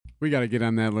We got to get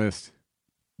on that list.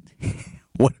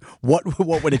 What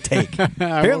would it take?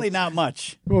 Apparently not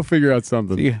much. We'll figure out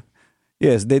something. Yeah.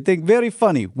 Yes, they think very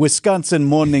funny. Wisconsin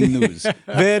morning news.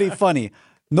 Very funny.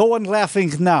 No one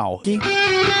laughing now.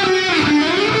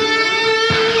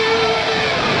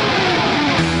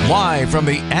 Live from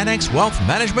the Annex Wealth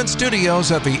Management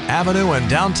Studios at the Avenue in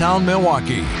downtown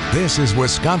Milwaukee, this is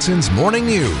Wisconsin's Morning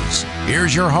News.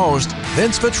 Here's your host,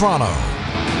 Vince Vitrano.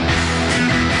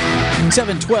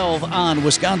 7:12 on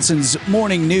Wisconsin's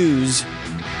Morning News.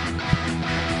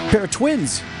 Pair of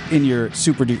twins in your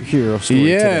superhero story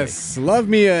yes, today. Love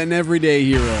me an everyday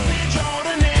hero.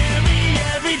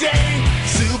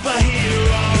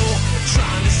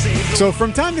 So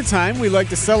from time to time, we like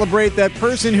to celebrate that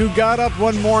person who got up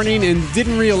one morning and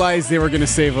didn't realize they were going to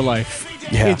save a life.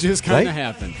 Yeah, it just kind of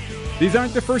happened. These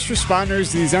aren't the first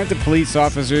responders. These aren't the police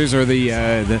officers or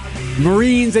the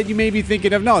Marines that you may be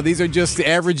thinking of. No, these are just the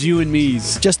average you and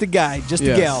me's. Just a guy, just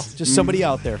a gal, just somebody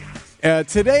out there.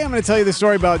 Today, I'm going to tell you the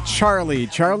story about Charlie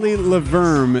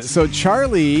Laverme. So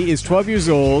Charlie is 12 years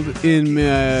old in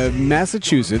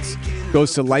Massachusetts,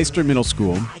 goes to Leicester Middle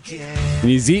School, and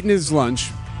he's eating his lunch,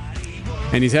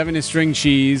 and he's having his string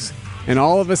cheese, and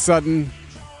all of a sudden,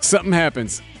 something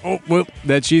happens. Oh, well,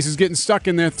 that cheese is getting stuck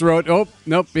in their throat. Oh,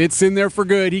 nope, it's in there for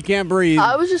good. He can't breathe.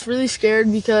 I was just really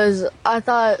scared because I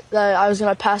thought that I was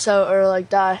going to pass out or,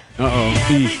 die.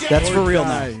 Uh-oh. That's for real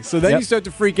now. So then you start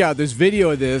to freak out. There's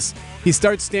video of this. He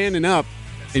starts standing up,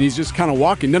 and he's just kind of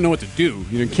walking. Doesn't know what to do.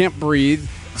 Can't breathe.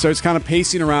 Starts kind of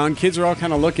pacing around. Kids are all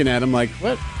kind of looking at him like,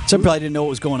 what? Some probably didn't know what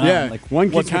was going on. Yeah, like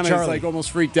one kid kind of is almost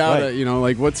freaked out.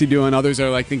 Right. What's he doing? Others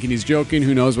are thinking he's joking.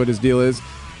 Who knows what his deal is?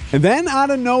 And then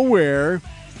out of nowhere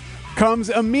comes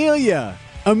Amelia.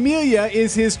 Amelia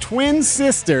is his twin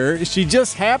sister. She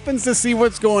just happens to see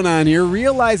what's going on here,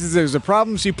 realizes there's a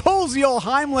problem. She pulls the old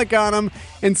Heimlich on him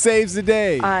and saves the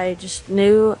day. I just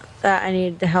knew that I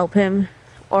needed to help him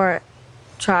or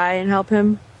try and help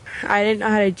him. I didn't know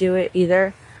how to do it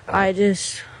either. I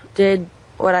just did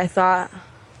what I thought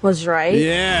was right.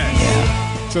 Yeah.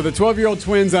 So the 12-year-old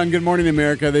twins on Good Morning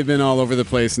America, they've been all over the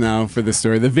place now for this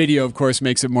story. The video, of course,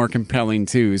 makes it more compelling,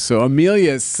 too. So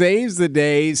Amelia saves the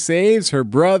day, saves her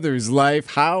brother's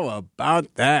life. How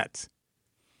about that?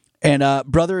 And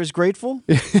brother is grateful?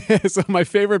 So my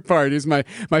favorite part is my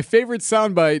favorite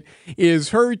soundbite is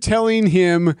her telling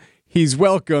him he's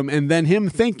welcome and then him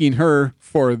thanking her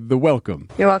for the welcome.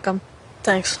 You're welcome.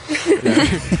 Thanks.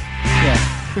 Yeah.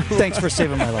 Thanks for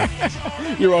saving my life.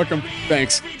 You're welcome.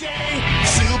 Thanks.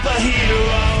 Superhero,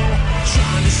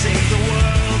 trying to save the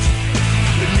world,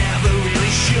 but never really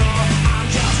sure. I'm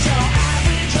just your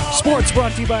average. Sports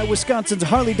brought to you by Wisconsin's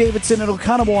Harley-Davidson and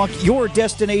Oconomowoc, your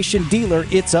destination dealer.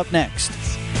 It's up next.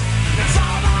 That's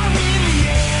all I really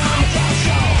am. I'm just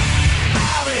your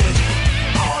average,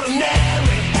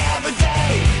 ordinary,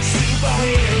 everyday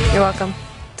superhero. You're welcome.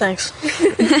 Thanks.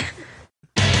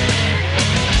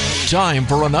 Time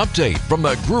for an update from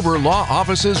the Gruber Law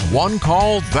Office's One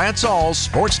Call, That's All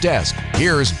Sports Desk.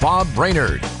 Here's Bob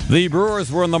Brainerd. The Brewers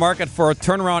were in the market for a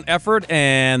turnaround effort,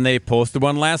 and they posted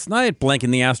one last night,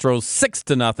 blanking the Astros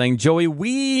 6-0. Joey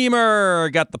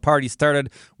Wiemer got the party started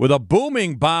with a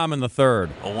booming bomb in the third.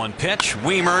 A 1 pitch.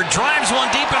 Wiemer drives one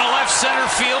deep into left center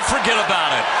field. Forget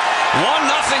about it. 1-0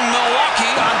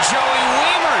 Milwaukee on Joey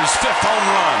Wiemer's 5th home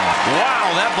run.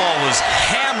 Wow, that ball was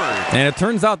hammered. And it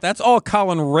turns out that's all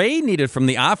Colin Ray needed from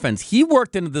the offense. He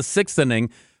worked into the 6th inning,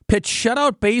 pitched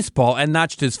shutout baseball, and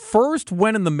notched his first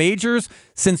win in the majors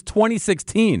since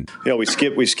 2016.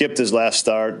 We skipped his last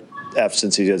start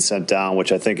since he got sent down,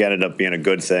 which I think ended up being a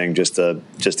good thing, just to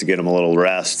get him a little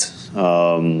rest.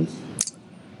 And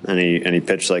he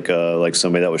pitched like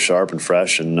somebody that was sharp and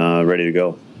fresh and ready to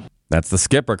go. That's the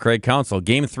skipper, Craig Counsell.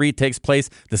 Game 3 takes place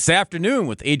this afternoon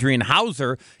with Adrian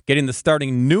Hauser getting the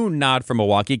starting noon nod from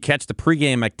Milwaukee. Catch the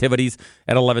pregame activities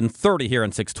at 11:30 here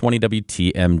on 620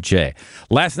 WTMJ.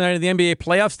 Last night in the NBA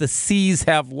playoffs, the C's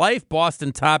have life.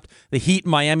 Boston topped the Heat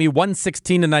in Miami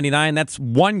 116-99. That's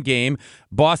one game.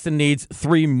 Boston needs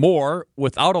 3 more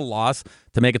without a loss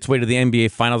to make its way to the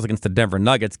NBA Finals against the Denver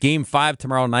Nuggets. Game 5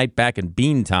 tomorrow night back in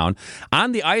Beantown.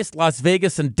 On the ice, Las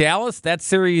Vegas and Dallas. That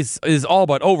series is all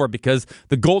but over because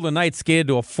the Golden Knights skated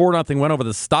to a 4-0 win over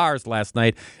the Stars last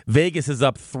night. Vegas is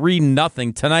up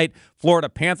 3-0. Tonight, Florida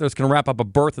Panthers can wrap up a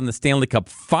berth in the Stanley Cup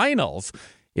Finals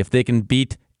if they can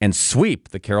beat and sweep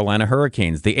the Carolina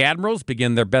Hurricanes. The Admirals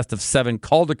begin their best-of-7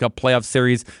 Calder Cup playoff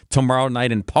series tomorrow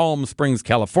night in Palm Springs,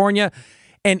 California.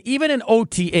 And even in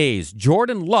OTAs,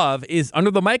 Jordan Love is under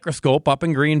the microscope up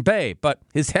in Green Bay. But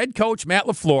his head coach, Matt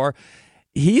LaFleur,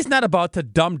 he's not about to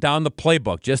dumb down the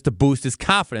playbook just to boost his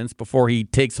confidence before he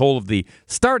takes hold of the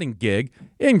starting gig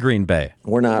in Green Bay.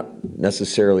 We're not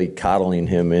necessarily coddling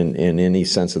him in any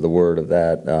sense of the word of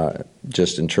that,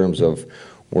 just in terms of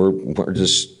we're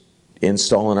just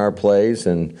installing our plays,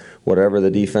 and whatever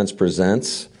the defense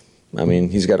presents, I mean,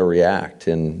 he's got to react.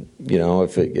 And,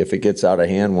 if it gets out of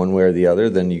hand one way or the other,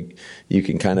 then you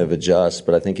can kind of adjust.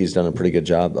 But I think he's done a pretty good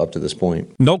job up to this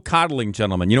point. No coddling,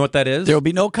 gentlemen. You know what that is? There will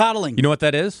be no coddling. You know what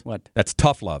that is? What? That's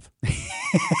tough love.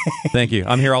 Thank you.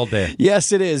 I'm here all day.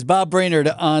 Yes, it is. Bob Brainerd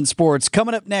on sports.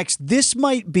 Coming up next, I'm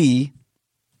going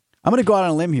to go out on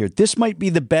a limb here. This might be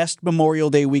the best Memorial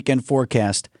Day weekend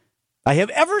forecast I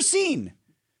have ever seen.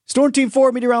 Storm Team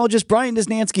 4 meteorologist Brian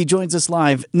Niznansky joins us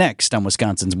live next on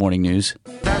Wisconsin's Morning News.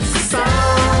 That's the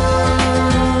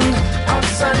sound of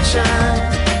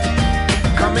sunshine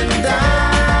coming down.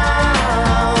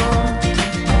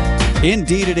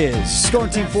 Indeed it is. Storm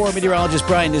Team 4 meteorologist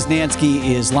Brian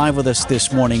Niznansky is live with us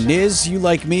this morning. Niz, you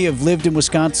like me have lived in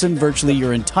Wisconsin virtually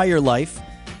your entire life.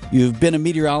 You've been a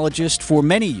meteorologist for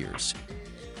many years.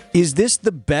 Is this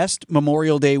the best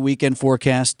Memorial Day weekend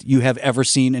forecast you have ever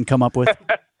seen and come up with?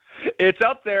 It's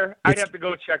up there. I'd have to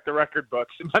go check the record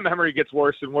books. My memory gets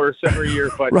worse and worse every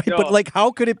year. But right, no. but how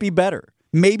could it be better?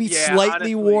 Maybe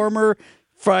slightly warmer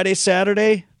Friday,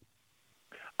 Saturday?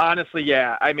 Honestly,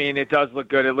 yeah. I mean, it does look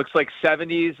good. It looks like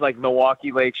 70s, like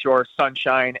Milwaukee Lakeshore,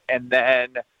 sunshine, and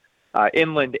then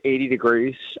inland 80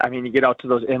 degrees. I mean, you get out to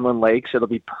those inland lakes, it'll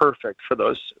be perfect for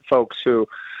those folks who,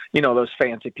 those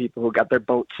fancy people who got their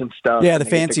boats and stuff. Yeah, the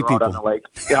fancy people. Out on the lake,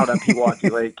 out on Pewaukee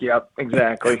Lake. Yep,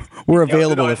 exactly. We're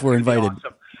available if we're invited.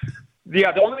 Awesome.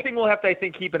 Yeah, the only thing we'll have to, I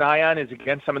think, keep an eye on is,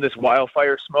 again, some of this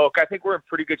wildfire smoke. I think we're in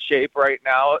pretty good shape right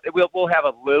now. We'll have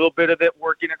a little bit of it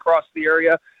working across the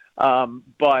area,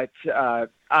 but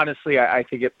honestly, I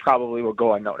think it probably will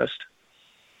go unnoticed.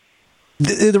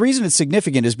 The reason it's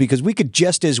significant is because we could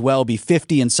just as well be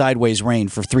 50 and sideways rain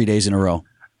for 3 days in a row.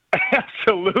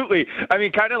 Absolutely. I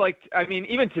mean,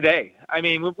 even today. I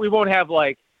mean, we won't have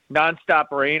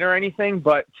nonstop rain or anything,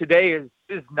 but today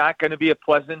is not going to be a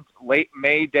pleasant late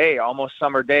May day, almost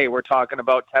summer day. We're talking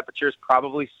about temperatures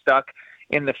probably stuck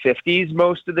in the 50s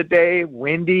most of the day,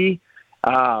 windy.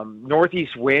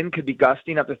 Northeast wind could be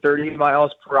gusting up to 30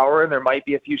 miles per hour, and there might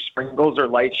be a few sprinkles or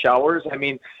light showers. I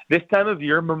mean, this time of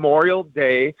year, Memorial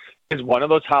Day is one of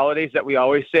those holidays that we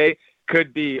always say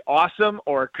could be awesome,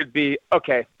 or it could be,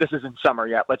 okay, this isn't summer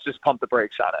yet. Let's just pump the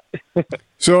brakes on it.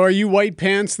 So are you white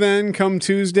pants then come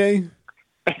Tuesday?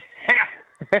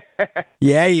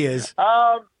 Yeah, he is.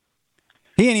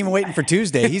 He ain't even waiting for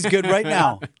Tuesday. He's good right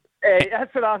now. Hey,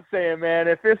 that's what I'm saying, man.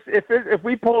 If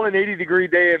we pull an 80-degree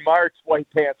day in March, white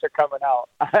pants are coming out.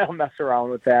 I'll mess around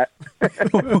with that.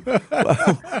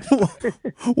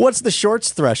 What's the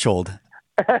shorts threshold?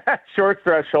 Shorts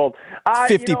threshold.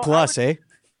 50 plus, eh?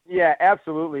 Yeah,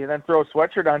 absolutely. And then throw a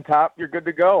sweatshirt on top. You're good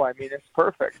to go. I mean, it's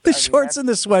perfect. The shorts and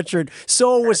the sweatshirt.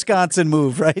 So Wisconsin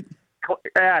move, right?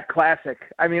 Yeah, classic.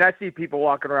 I mean, I see people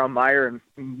walking around Meyer in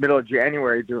the middle of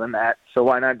January doing that. So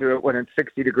why not do it when it's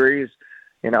 60 degrees?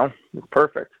 It's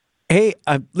perfect. Hey,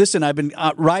 listen, I've been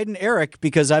riding Eric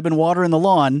because I've been watering the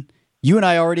lawn. You and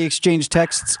I already exchanged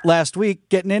texts last week,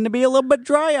 getting in to be a little bit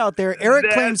dry out there.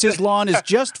 Eric claims his lawn is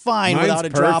just fine without a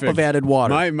drop of added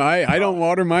water. I don't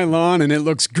water my lawn, and it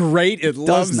looks great. It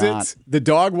loves it. The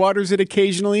dog waters it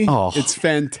occasionally. Oh. It's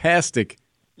fantastic.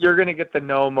 You're going to get the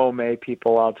no mow May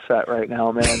people upset right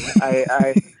now, man.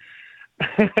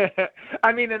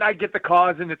 I mean, and I get the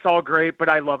cause, and it's all great, but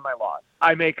I love my lawn.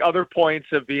 I make other points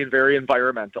of being very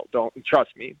environmental. Don't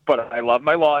trust me, but I love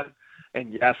my lawn.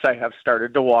 And yes, I have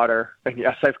started to water, and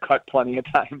yes, I've cut plenty of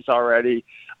times already.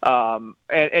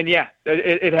 And yeah,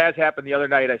 it has happened the other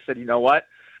night. I said, you know what?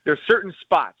 There's certain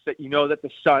spots that that the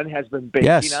sun has been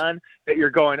baking on that you're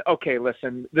going, okay,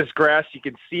 listen, this grass, you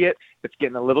can see it. It's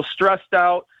getting a little stressed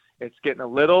out. It's getting a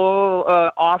little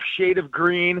off shade of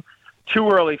green. Too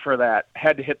early for that.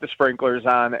 Had to hit the sprinklers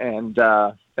on and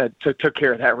took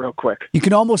care of that real quick. You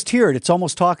can almost hear it. It's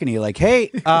almost talking to you like, hey,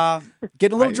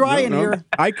 getting a little dry in here.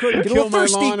 I couldn't kill my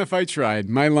lawn if I tried.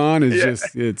 My lawn is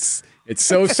just, it's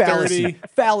so sturdy.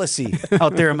 Fallacy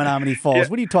out there in Menominee Falls. Yeah.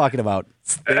 What are you talking about?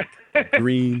 Thick,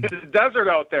 green. It's a desert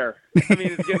out there. I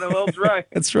mean, it's getting a little dry.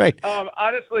 That's right.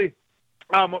 Honestly,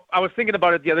 I was thinking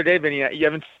about it the other day, Vinny. I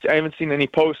haven't seen any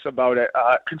posts about it.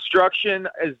 Construction,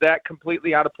 is that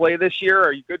completely out of play this year?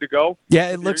 Are you good to go? Yeah,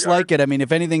 it looks like it. I mean,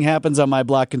 if anything happens on my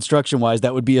block construction-wise,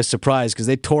 that would be a surprise because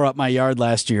they tore up my yard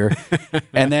last year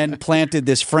and then planted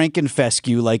this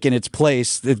frankenfescue in its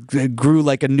place. It grew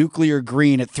like a nuclear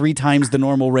green at 3 times the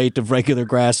normal rate of regular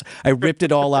grass. I ripped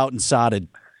it all out and sodded.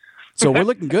 So we're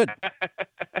looking good.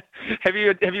 Have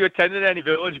you attended any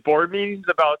village board meetings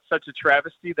about such a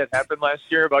travesty that happened last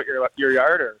year about your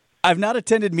yard? Or I've not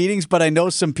attended meetings, but I know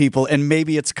some people, and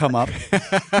maybe it's come up.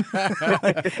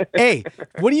 Hey,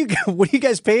 what are you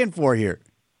guys paying for here?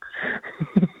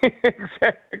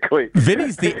 Exactly.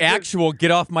 Vinny's the actual get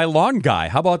off my lawn guy.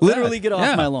 How about that? Literally get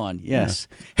off my lawn. Yes.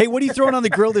 Yeah. Hey, what are you throwing on the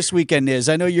grill this weekend,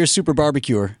 Niz? I know you're a super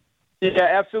barbecuer. Yeah,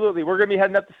 absolutely. We're going to be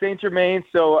heading up to St. Germain.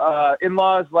 So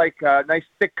in-laws like nice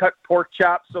thick-cut pork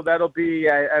chops. So that'll be,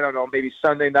 I don't know, maybe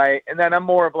Sunday night. And then I'm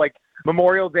more of like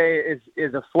Memorial Day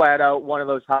is a flat-out one of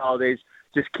those holidays.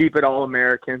 Just keep it all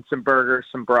American. Some burgers,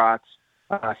 some brats,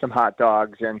 some hot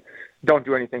dogs, and don't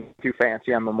do anything too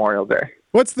fancy on Memorial Day.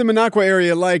 What's the Minocqua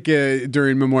area like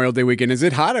during Memorial Day weekend? Is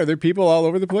it hot? Are there people all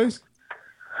over the place?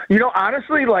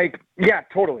 Honestly, yeah,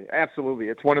 totally, absolutely.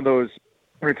 It's one of those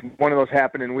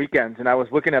happening weekends. And I was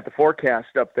looking at the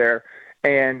forecast up there,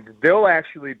 and they'll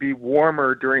actually be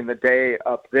warmer during the day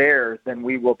up there than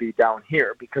we will be down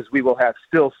here because we will have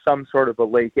still some sort of a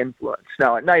lake influence.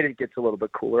 Now at night it gets a little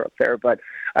bit cooler up there, but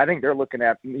I think they're looking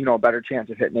at a better chance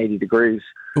of hitting 80 degrees.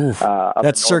 Oof,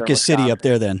 that's Circus City up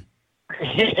there then.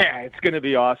 Yeah, it's going to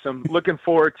be awesome. Looking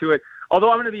forward to it.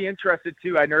 Although I'm going to be interested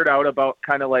too. I nerd out about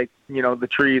kind of the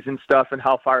trees and stuff and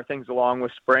how far things along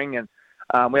with spring. And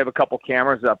we have a couple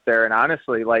cameras up there. And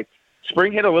honestly,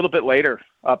 spring hit a little bit later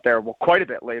up there. Well, quite a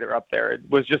bit later up there. It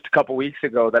was just a couple weeks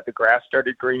ago that the grass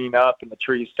started greening up and the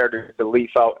trees started to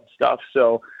leaf out and stuff.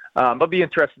 So I'll be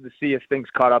interested to see if things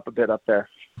caught up a bit up there.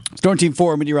 Storm Team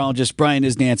 4 meteorologist Brian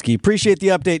Niznansky. Appreciate the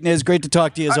update, Niz. Great to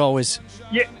talk to you as always.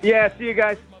 Yeah. See you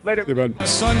guys later. Hey, bud.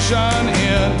 Sunshine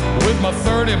in with my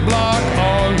 30 block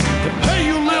on. Hey,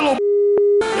 you little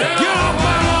get off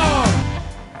my lawn.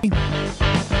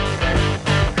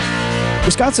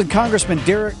 Wisconsin Congressman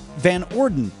Derek Van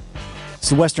Orden. It's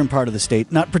the western part of the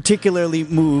state, not particularly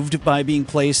moved by being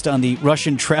placed on the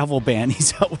Russian travel ban.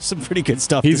 He's out with some pretty good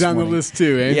stuff. He's on the list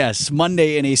too, eh? Yes.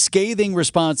 Monday, in a scathing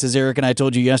response, as Eric and I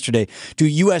told you yesterday, to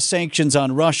U.S. sanctions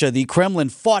on Russia, the Kremlin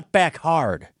fought back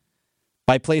hard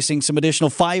by placing some additional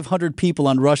 500 people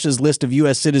on Russia's list of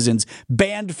U.S. citizens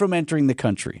banned from entering the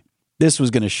country. This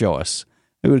was going to show us.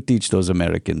 We would teach those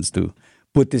Americans to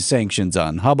put the sanctions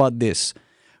on. How about this?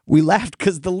 We laughed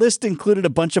because the list included a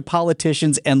bunch of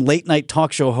politicians and late-night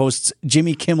talk show hosts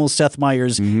Jimmy Kimmel, Seth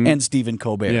Meyers, and Stephen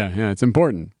Colbert. Yeah, it's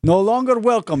important. No longer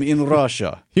welcome in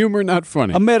Russia. Humor, not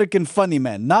funny. American funny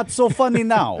man. Not so funny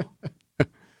now.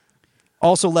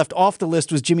 Also left off the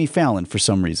list was Jimmy Fallon for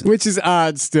some reason. Which is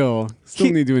odd still.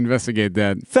 Still need to investigate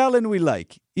that. Fallon we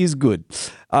like. He's good.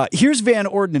 Here's Van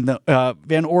Orden,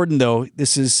 though.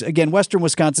 This is, again, western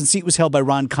Wisconsin. Seat was held by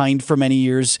Ron Kind for many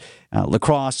years. La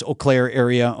Crosse, Eau Claire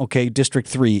area. Okay, District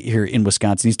 3 here in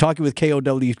Wisconsin. He's talking with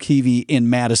KOW-TV in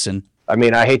Madison. I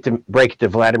mean, I hate to break it to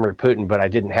Vladimir Putin, but I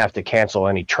didn't have to cancel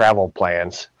any travel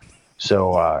plans.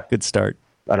 So good start.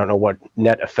 I don't know what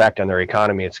net effect on their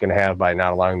economy it's going to have by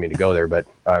not allowing me to go there, but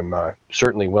I'm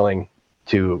certainly willing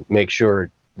to make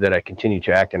sure that I continue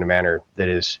to act in a manner that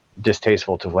is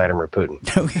distasteful to Vladimir Putin.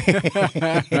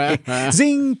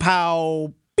 Zing,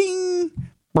 pow, bing,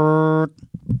 brr.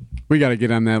 We got to get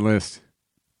on that list.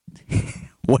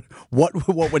 What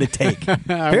would it take?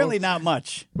 Apparently not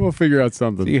much. We'll figure out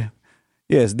something. Yeah.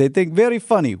 Yes, they think very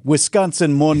funny.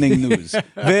 Wisconsin Morning News.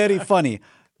 Very funny.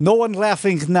 No one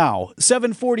laughing now.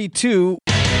 7:42.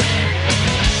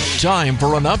 Time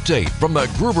for an update from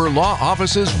the Gruber Law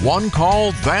Office's One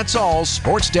Call, That's All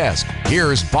Sports Desk.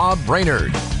 Here's Bob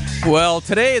Brainerd. Well,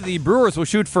 today the Brewers will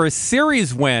shoot for a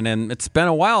series win, and it's been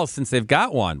a while since they've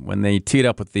got one. When they teed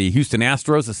up with the Houston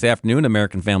Astros this afternoon,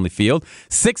 American Family Field.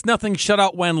 6-0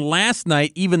 shutout win last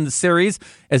night, even the series,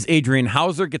 as Adrian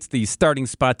Hauser gets the starting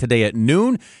spot today at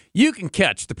noon. You can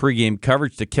catch the pregame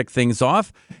coverage to kick things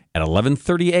off at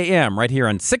 11:30 a.m. right here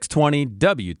on 620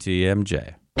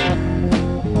 WTMJ.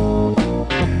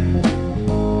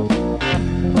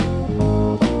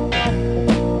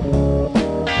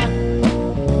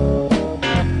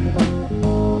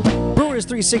 Brewers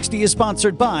 360 is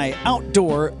sponsored by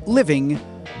Outdoor Living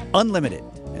Unlimited.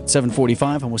 At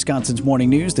 7:45 on Wisconsin's Morning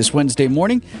News this Wednesday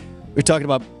morning, we're talking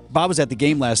about Bob was at the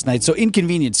game last night, so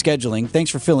inconvenient scheduling. Thanks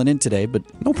for filling in today, but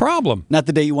no problem. Not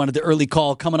the day you wanted the early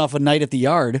call coming off a night at the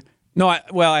yard. No,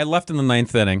 I left in the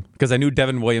ninth inning because I knew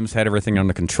Devin Williams had everything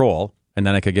under control, and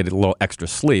then I could get a little extra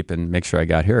sleep and make sure I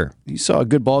got here. You saw a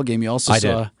good ball game. You also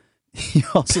saw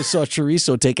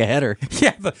Chorizo take a header.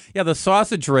 Yeah, the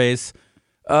sausage race.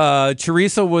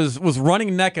 Chorizo was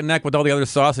running neck and neck with all the other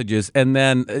sausages, and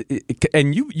then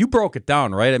you broke it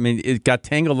down, right? I mean, it got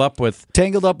tangled up with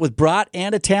brat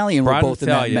and Italian. Were both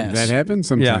Italian. In that mess. That happens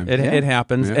sometimes. Yeah, it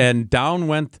happens. Yeah. And down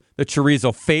went the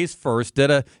chorizo face first,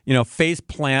 did a face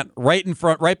plant right in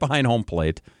front, right behind home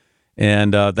plate.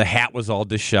 And the hat was all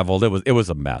disheveled. It was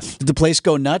a mess. Did the place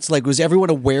go nuts? Like, was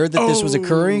everyone aware that this was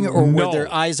occurring, or were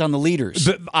there eyes on the leaders?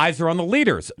 The eyes are on the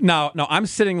leaders. Now, I'm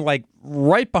sitting like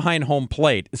right behind home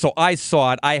plate, so I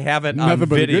saw it. I have it on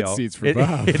video. Good seats for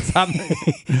Bob. It's on.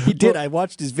 He did. I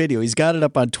watched his video. He's got it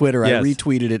up on Twitter. Yes. I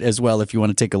retweeted it as well if you want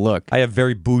to take a look. I have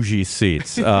very bougie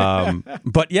seats.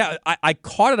 But yeah, I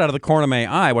caught it out of the corner of my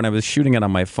eye when I was shooting it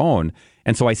on my phone.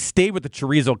 And so I stayed with the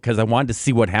chorizo because I wanted to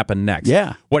see what happened next.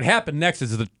 Yeah. What happened next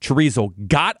is the chorizo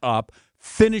got up,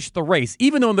 finished the race,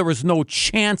 even though there was no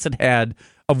chance it had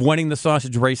of winning the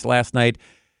sausage race last night.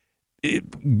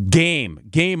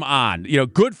 Game on.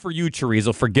 Good for you,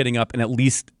 chorizo, for getting up and at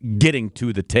least getting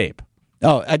to the tape.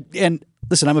 Oh, and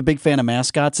listen, I'm a big fan of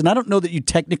mascots, and I don't know that you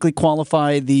technically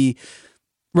qualify the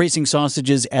racing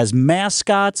sausages as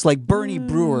mascots. Like Bernie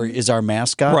Brewer is our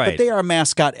mascot, right. But they are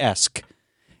mascot-esque.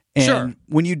 And sure.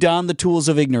 When you don the tools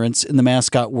of ignorance in the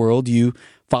mascot world, you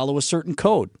follow a certain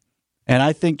code. And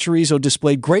I think chorizo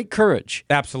displayed great courage.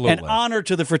 Absolutely. And honor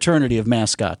to the fraternity of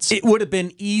mascots. It would have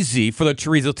been easy for the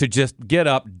chorizo to just get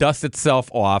up, dust itself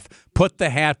off, put the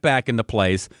hat back into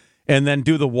place, and then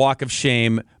do the walk of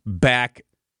shame back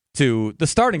to the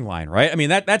starting line, right? I mean,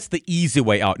 that's the easy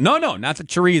way out. No, not the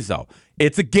chorizo.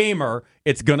 It's a gamer.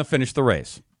 It's going to finish the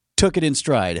race. Took it in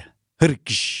stride.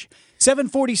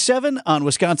 7:47 on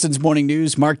Wisconsin's Morning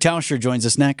News. Mark Tauscher joins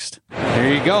us next.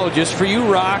 There you go, just for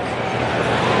you, Rock.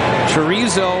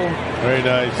 Chorizo. Very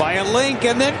nice. By a link,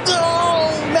 and then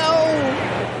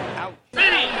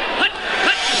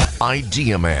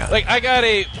Idea Man. Like, I got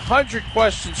 100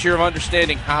 questions here of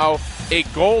understanding how a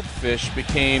goldfish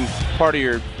became part of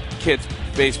your kid's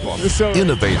baseball. So,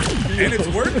 innovative. And it's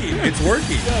working.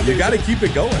 You got to keep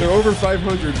it going. They're over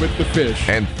 500 with the fish.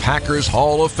 And Packers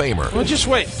Hall of Famer. Well, just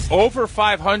wait. Over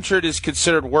 500 is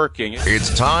considered working.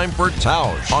 It's time for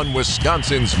Tausch on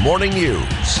Wisconsin's Morning News.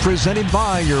 Presented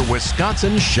by your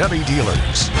Wisconsin Chevy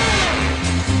dealers.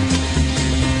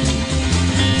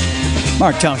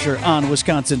 Mark Tauscher on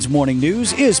Wisconsin's Morning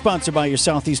News is sponsored by your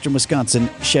Southeastern Wisconsin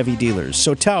Chevy dealers.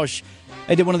 So, Tausch,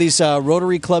 I did one of these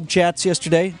Rotary Club chats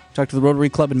yesterday. Talked to the Rotary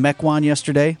Club in Mequon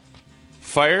yesterday.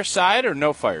 Fireside or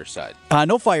no fireside?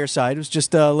 No fireside. It was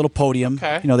just a little podium.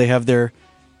 Okay. They have their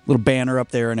little banner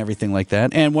up there and everything like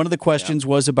that. And one of the questions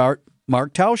was about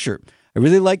Mark Tauscher. I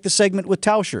really liked the segment with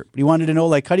Tauscher. But he wanted to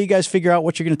know, how do you guys figure out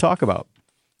what you're going to talk about?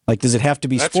 Does it have to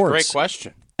be That's sports? That's a great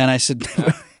question. And I said...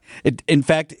 In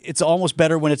fact, it's almost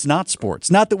better when it's not sports.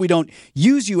 Not that we don't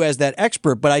use you as that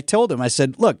expert, but I told him, I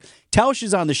said, look, Tausch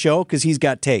is on the show because he's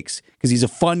got takes, because he's a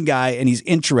fun guy and he's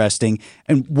interesting,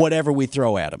 and whatever we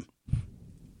throw at him.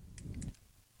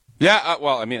 Yeah,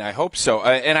 I hope so.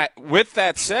 With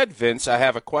that said, Vince, I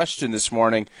have a question this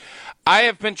morning. I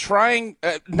have been trying,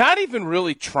 not even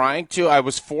really trying to. I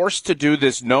was forced to do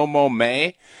this No Mow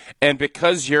May, and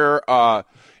because you're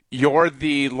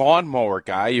the lawnmower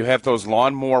guy. You have those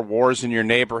lawnmower wars in your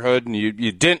neighborhood, and you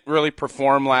didn't really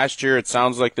perform last year. It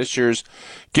sounds like this year's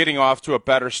getting off to a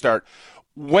better start.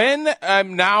 When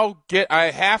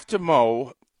I have to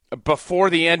mow before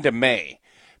the end of May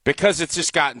because it's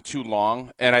just gotten too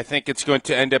long, and I think it's going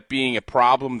to end up being a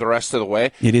problem the rest of the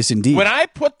way. It is indeed. When I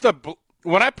put the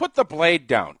blade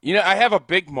down, I have a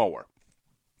big mower.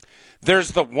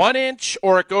 There's the 1-inch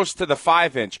or it goes to the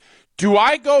 5-inch. Do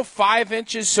I go 5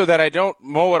 inches so that I don't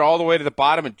mow it all the way to the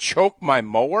bottom and choke my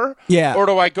mower? Yeah. Or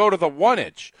do I go to the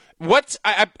 1-inch? I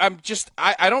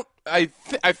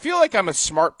feel like I'm a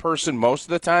smart person most of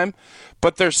the time,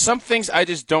 but there's some things I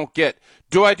just don't get.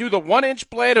 Do I do the 1-inch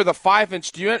blade or the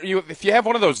 5-inch? If you have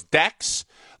one of those decks,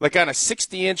 like on a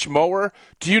 60-inch mower,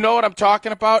 do you know what I'm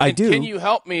talking about? I do. Can you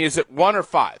help me? Is it 1 or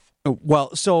 5?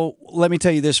 Well, so let me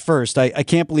tell you this first. I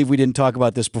can't believe we didn't talk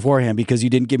about this beforehand because you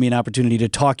didn't give me an opportunity to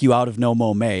talk you out of No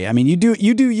Mow May. I mean, you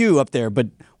do you up there, but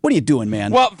what are you doing,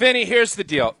 man? Well, Vinny, here's the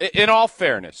deal. In all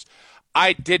fairness,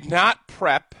 I did not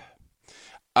prep.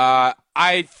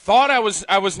 I thought I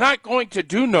was not going to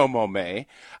do No Mow May.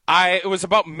 It was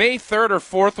about May 3rd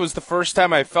or 4th was the first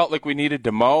time I felt like we needed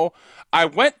to mow. I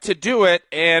went to do it,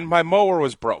 and my mower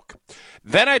was broke.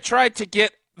 Then I tried to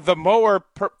get the mower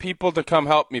people to come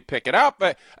help me pick it up,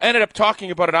 but I ended up talking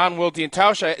about it on Wilde and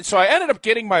Tausch. So I ended up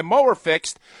getting my mower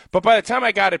fixed, but by the time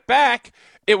I got it back,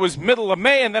 it was middle of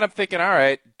May, and then I'm thinking, all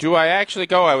right, do I actually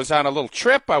go? I was on a little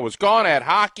trip. I was gone at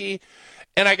hockey,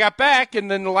 and I got back, and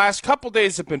then the last couple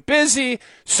days have been busy,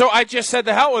 so I just said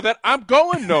the hell with it. I'm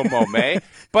going No Mow May,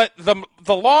 but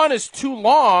the lawn is too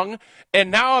long, and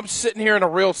now I'm sitting here in a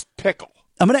real pickle.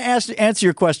 I'm going to answer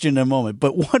your question in a moment,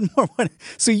 but one more one.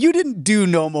 So you didn't do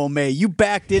no mow May. You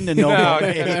backed into no mow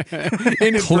May.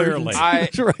 Clearly. Right,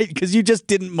 because you just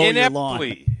didn't mow your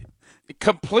lawn.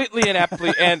 Completely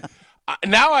ineptly. And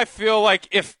now I feel like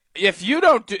if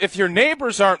your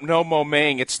neighbors aren't no mow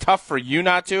Maying, it's tough for you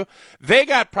not to. They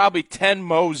got probably 10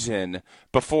 mows in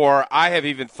before I have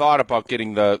even thought about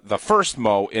getting the first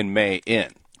mow in May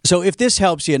in. So if this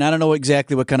helps you, and I don't know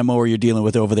exactly what kind of mower you're dealing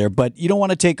with over there, but you don't want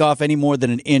to take off any more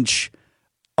than an inch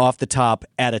off the top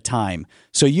at a time.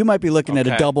 So you might be looking at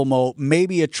a double mow,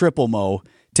 maybe a triple mow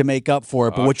to make up for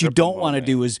it. But what you don't want to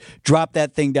do is drop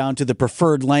that thing down to the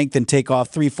preferred length and take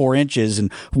off 3-4 inches,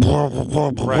 and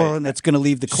that's going to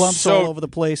leave the clumps all over the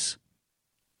place.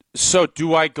 So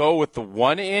do I go with the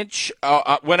 1 inch?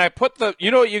 When I put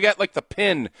you get like the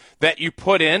pin that you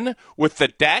put in with the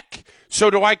deck. So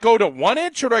do I go to 1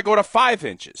 inch or do I go to 5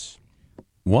 inches?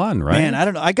 1, right? Man, I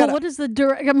don't know. What is the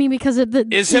because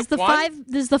is the 5?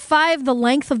 Is the 5 the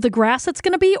length of the grass it's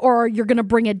going to be, or you're going to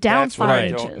bring it down that's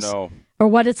 5 inches? I don't know. Or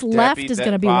what it's left is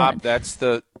going to be Bob, 1. That's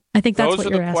I think that's those what are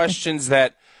you're the asking. questions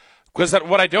that. Because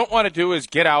what I don't want to do is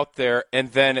get out there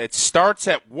and then it starts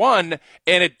at 1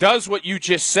 and it does what you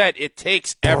just said. It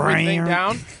takes everything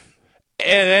down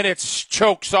and then it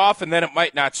chokes off and then it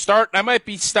might not start. And I might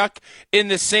be stuck in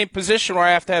the same position where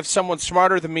I have to have someone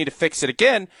smarter than me to fix it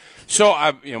again. So,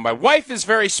 my wife is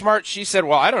very smart. She said,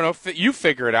 well, I don't know. You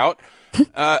figure it out.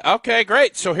 Okay,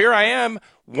 great. So here I am,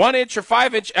 1 inch or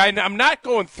 5 inch. I'm not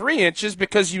going 3 inches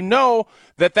because you know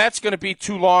that's going to be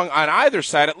too long on either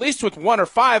side. At least with 1 or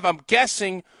 5, I'm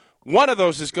guessing one of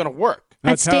those is going to work.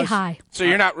 I'd stay high. So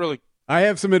you're not really. I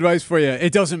have some advice for you.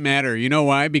 It doesn't matter. You know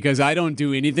why? Because I don't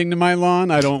do anything to my lawn.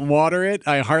 I don't water it.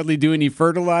 I hardly do any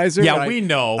fertilizer. Yeah, we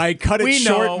know. I cut it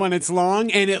short when it's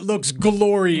long, and it looks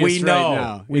glorious right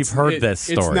now. We've heard this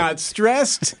story. It's not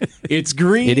stressed. It's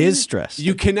green. It is stressed.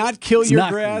 You cannot kill your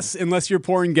grass unless you're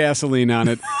pouring gasoline on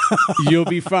it. You'll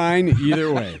be fine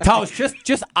either way. Tausch,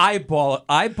 just eyeball it.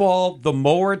 Eyeball the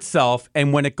mower itself,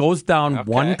 and when it goes down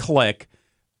one click,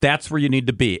 that's where you need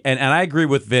to be. And I agree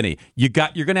with Vinny. You're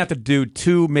going to have to do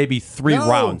 2, maybe 3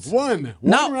 rounds. One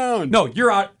round. No,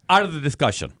 you're out of the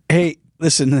discussion. Hey,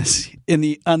 listen,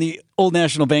 on the Old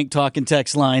National Bank talking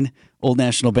text line, Old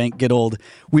National Bank, get old.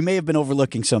 We may have been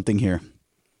overlooking something here.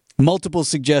 Multiple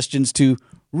suggestions to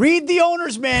read the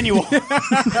owner's manual.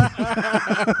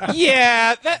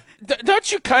 Yeah,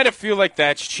 don't you kind of feel like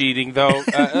that's cheating, though?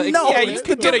 No, yeah, you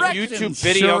could get a YouTube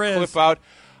video clip out.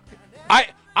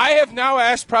 I have now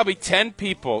asked probably 10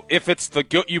 people if it's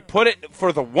you put it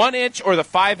for the 1 inch or the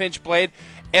 5 inch blade,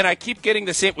 and I keep getting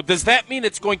the same. Does that mean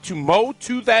it's going to mow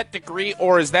to that degree,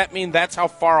 or does that mean that's how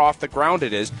far off the ground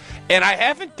it is? And I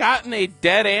haven't gotten a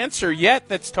dead answer yet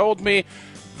that's told me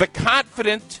the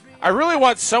confident. I really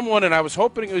want someone, and I was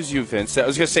hoping it was you, Vince, that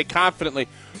was going to say confidently,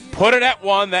 put it at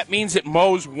 1. That means it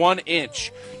mows 1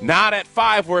 inch, not at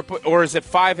 5, or is it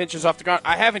 5 inches off the ground?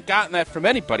 I haven't gotten that from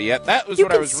anybody yet. That was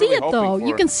what I was really hoping for. You can see it, though.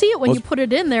 You can see it when you put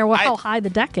it in there, how high the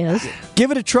deck is.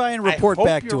 Give it a try and report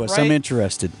back to us. Right. I'm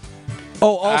interested.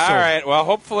 Oh, also. All right. Well,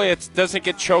 hopefully it doesn't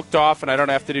get choked off and I don't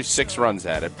have to do 6 runs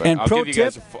at it. But And I'll give you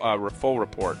guys a full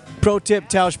report. Pro tip,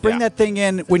 Tausch, bring that thing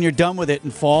in when you're done with it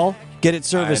in fall. Get it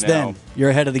serviced then. You're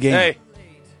ahead of the game. Hey,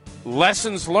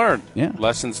 lessons learned. Yeah.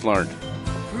 Lessons learned.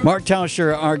 Mark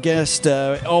Tauscher, our guest,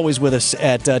 always with us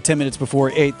at 10 minutes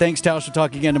before 8. Thanks, Tausch. We'll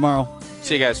talk again tomorrow.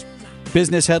 See you guys.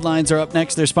 Business headlines are up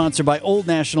next. They're sponsored by Old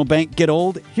National Bank. Get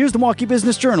old. Here's the Milwaukee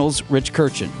Business Journal's Rich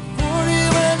Kirchen.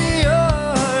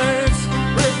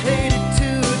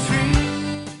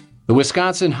 The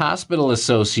Wisconsin Hospital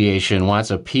Association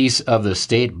wants a piece of the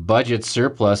state budget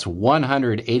surplus,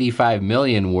 $185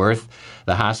 million worth.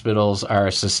 The hospitals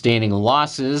are sustaining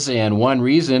losses, and one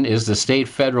reason is the state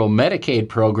federal Medicaid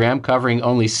program covering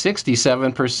only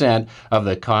 67% of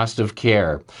the cost of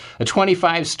care. A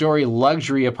 25-story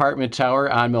luxury apartment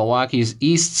tower on Milwaukee's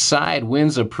east side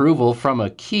wins approval from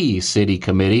a key city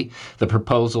committee. The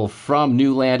proposal from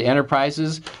New Land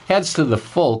Enterprises heads to the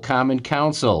full Common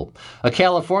Council. A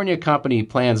California company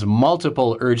plans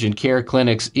multiple urgent care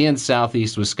clinics in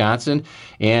southeast Wisconsin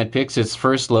and picks its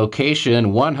first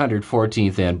location, 114th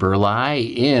and Burleigh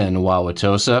in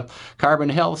Wauwatosa. Carbon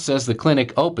Health says the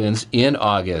clinic opens in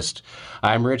August.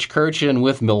 I'm Rich Kirchen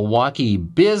with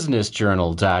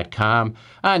MilwaukeeBusinessJournal.com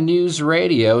on News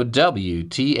Radio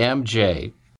WTMJ.